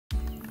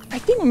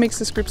think what makes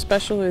this group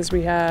special is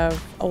we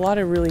have a lot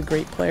of really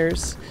great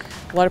players,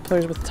 a lot of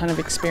players with a ton of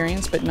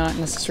experience, but not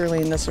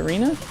necessarily in this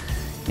arena.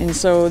 And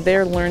so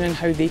they're learning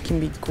how they can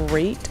be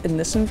great in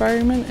this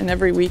environment. And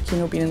every week,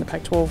 being in the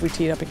Pac-12, we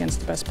tee up against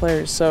the best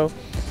players. So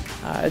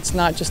it's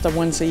not just a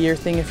once-a-year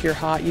thing. If you're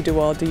hot, you do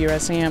well at the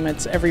USAM.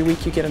 It's every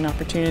week you get an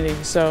opportunity.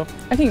 So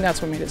I think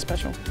that's what made it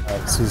special.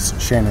 This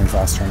is Shannon's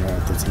last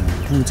tournament with the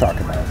team. Can you talk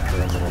about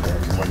her a little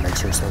bit and what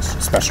makes her so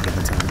special to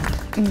the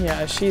team?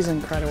 Yeah, she's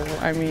incredible.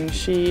 I mean,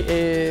 she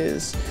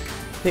is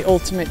the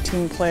ultimate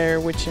team player,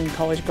 which in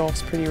college golf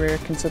is pretty rare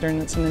considering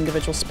it's an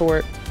individual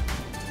sport.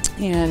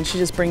 And she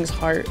just brings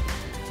heart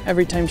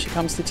every time she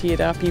comes to tee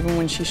it up. Even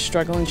when she's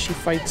struggling, she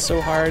fights so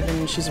hard,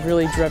 and she's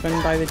really driven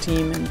by the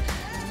team and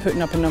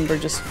putting up a number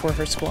just for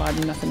her squad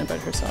and nothing about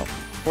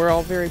herself. We're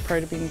all very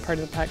proud of being part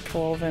of the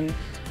Pac-12, and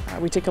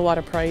we take a lot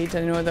of pride.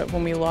 I know that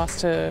when we lost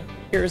to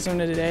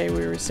Arizona today,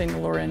 we were saying to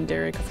Laura and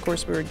Derek, of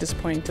course we were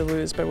disappointed to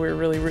lose, but we were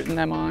really rooting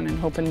them on and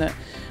hoping that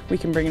we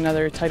can bring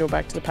another title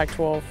back to the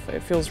Pac-12.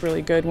 It feels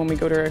really good when we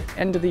go to our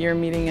end of the year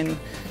meeting in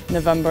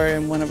November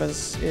and one of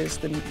us is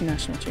the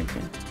national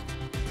champion.